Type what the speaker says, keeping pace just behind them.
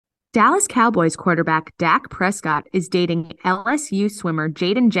Dallas Cowboys quarterback Dak Prescott is dating LSU swimmer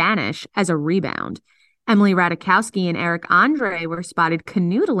Jayden Janisch as a rebound. Emily Ratajkowski and Eric Andre were spotted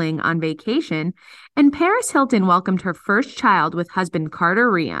canoodling on vacation, and Paris Hilton welcomed her first child with husband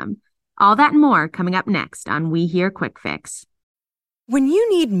Carter Reum. All that and more coming up next on We Hear Quick Fix. When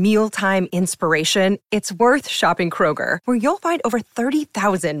you need mealtime inspiration, it's worth shopping Kroger, where you'll find over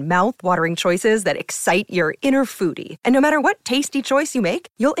 30,000 mouth-watering choices that excite your inner foodie. And no matter what tasty choice you make,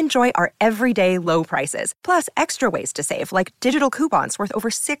 you'll enjoy our everyday low prices, plus extra ways to save, like digital coupons worth over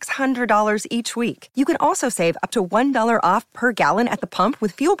 $600 each week. You can also save up to $1 off per gallon at the pump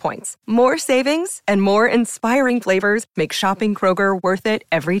with fuel points. More savings and more inspiring flavors make shopping Kroger worth it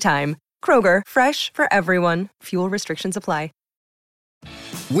every time. Kroger, fresh for everyone. Fuel restrictions apply.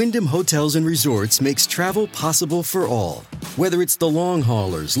 Wyndham Hotels and Resorts makes travel possible for all. Whether it's the long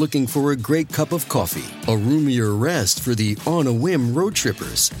haulers looking for a great cup of coffee, a roomier rest for the on-a-whim road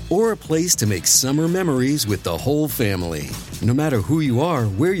trippers, or a place to make summer memories with the whole family. No matter who you are,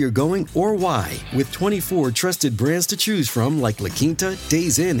 where you're going, or why, with 24 trusted brands to choose from like La Quinta,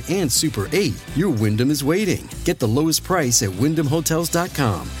 Days Inn, and Super 8, your Wyndham is waiting. Get the lowest price at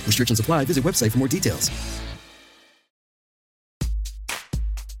WyndhamHotels.com. Restrictions apply. Visit website for more details.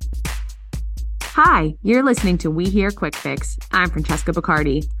 Hi, you're listening to We Hear Quick Fix. I'm Francesca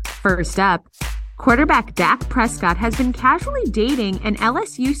Bacardi. First up, quarterback Dak Prescott has been casually dating an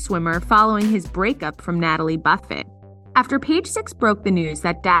LSU swimmer following his breakup from Natalie Buffett. After Page Six broke the news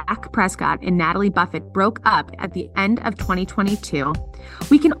that Dak Prescott and Natalie Buffett broke up at the end of 2022,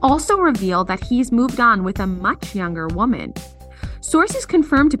 we can also reveal that he's moved on with a much younger woman. Sources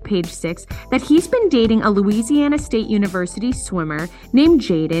confirmed to Page Six that he's been dating a Louisiana State University swimmer named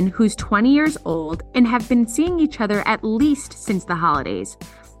Jayden, who's 20 years old, and have been seeing each other at least since the holidays.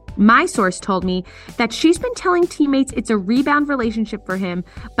 My source told me that she's been telling teammates it's a rebound relationship for him,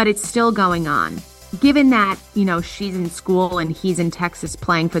 but it's still going on. Given that, she's in school and he's in Texas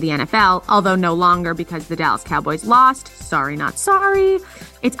playing for the NFL, although no longer because the Dallas Cowboys lost, sorry not sorry,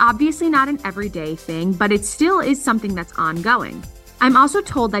 it's obviously not an everyday thing, but it still is something that's ongoing. I'm also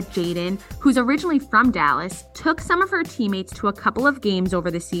told that Jayden, who's originally from Dallas, took some of her teammates to a couple of games over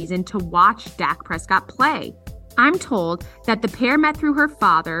the season to watch Dak Prescott play. I'm told that the pair met through her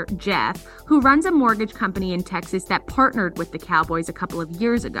father, Jeff, who runs a mortgage company in Texas that partnered with the Cowboys a couple of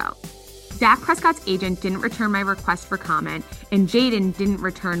years ago. Dak Prescott's agent didn't return my request for comment, and Jayden didn't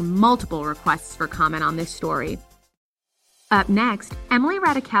return multiple requests for comment on this story. Up next, Emily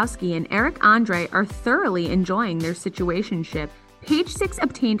Ratajkowski and Eric Andre are thoroughly enjoying their situationship. Page Six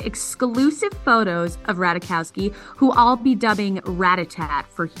obtained exclusive photos of Ratajkowski, who I'll be dubbing Ratatat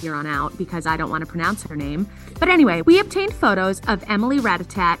for here on out because I don't want to pronounce her name. But anyway, we obtained photos of Emily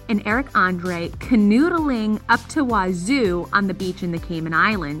Ratatat and Eric Andre canoodling up to wazoo on the beach in the Cayman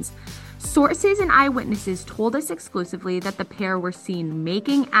Islands. Sources and eyewitnesses told us exclusively that the pair were seen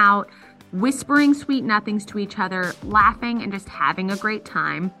making out, whispering sweet nothings to each other, laughing, and just having a great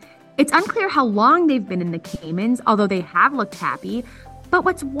time. It's unclear how long they've been in the Caymans, although they have looked happy. But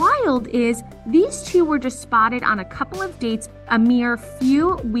what's wild is these two were just spotted on a couple of dates a mere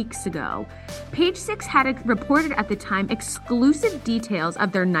few weeks ago. Page Six had reported at the time exclusive details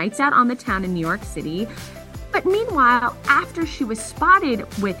of their nights out on the town in New York City. But meanwhile, after she was spotted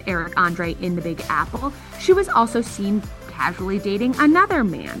with Eric Andre in the Big Apple, she was also seen casually dating another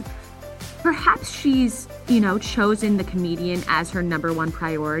man. Perhaps she's, chosen the comedian as her number one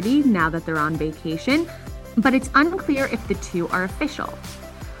priority now that they're on vacation, but it's unclear if the two are official.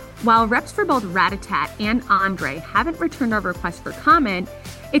 While reps for both Ratatat and Andre haven't returned our request for comment,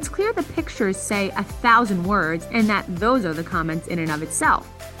 it's clear the pictures say 1,000 words and that those are the comments in and of itself.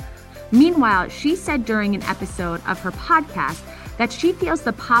 Meanwhile, she said during an episode of her podcast that she feels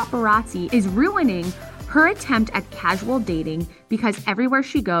the paparazzi is ruining her attempt at casual dating because everywhere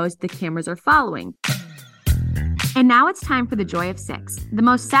she goes, the cameras are following. And now it's time for the Joy of Six, the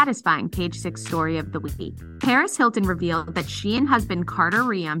most satisfying Page Six story of the week. Paris Hilton revealed that she and husband Carter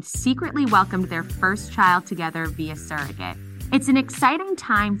Reum secretly welcomed their first child together via surrogate. It's an exciting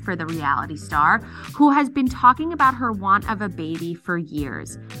time for the reality star, who has been talking about her want of a baby for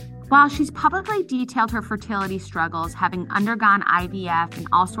years. While she's publicly detailed her fertility struggles, having undergone IVF and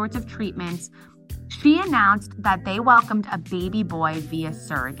all sorts of treatments, she announced that they welcomed a baby boy via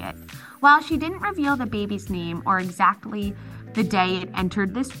surrogate. While she didn't reveal the baby's name or exactly the day it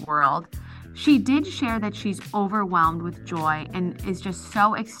entered this world, she did share that she's overwhelmed with joy and is just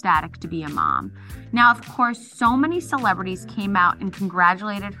so ecstatic to be a mom. Now, of course, so many celebrities came out and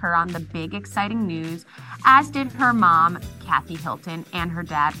congratulated her on the big, exciting news, as did her mom, Kathy Hilton, and her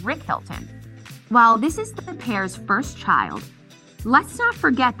dad, Rick Hilton. While this is the pair's first child, Let's not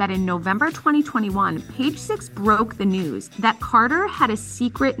forget that in November 2021, Page Six broke the news that Carter had a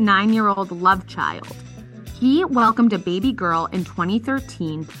secret 9-year-old love child. He welcomed a baby girl in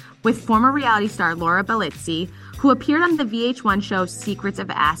 2013 with former reality star Laura Bellizzi, who appeared on the VH1 show Secrets of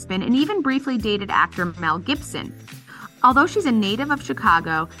Aspen and even briefly dated actor Mel Gibson. Although she's a native of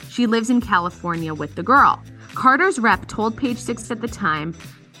Chicago, she lives in California with the girl. Carter's rep told Page Six at the time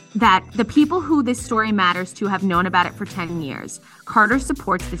that the people who this story matters to have known about it for 10 years. Carter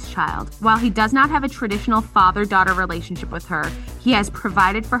supports this child. While he does not have a traditional father-daughter relationship with her, he has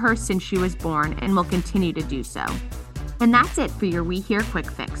provided for her since she was born and will continue to do so. And that's it for your We Hear Quick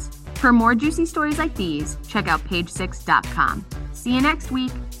Fix. For more juicy stories like these, check out page6.com. See you next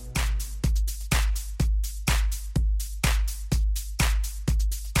week.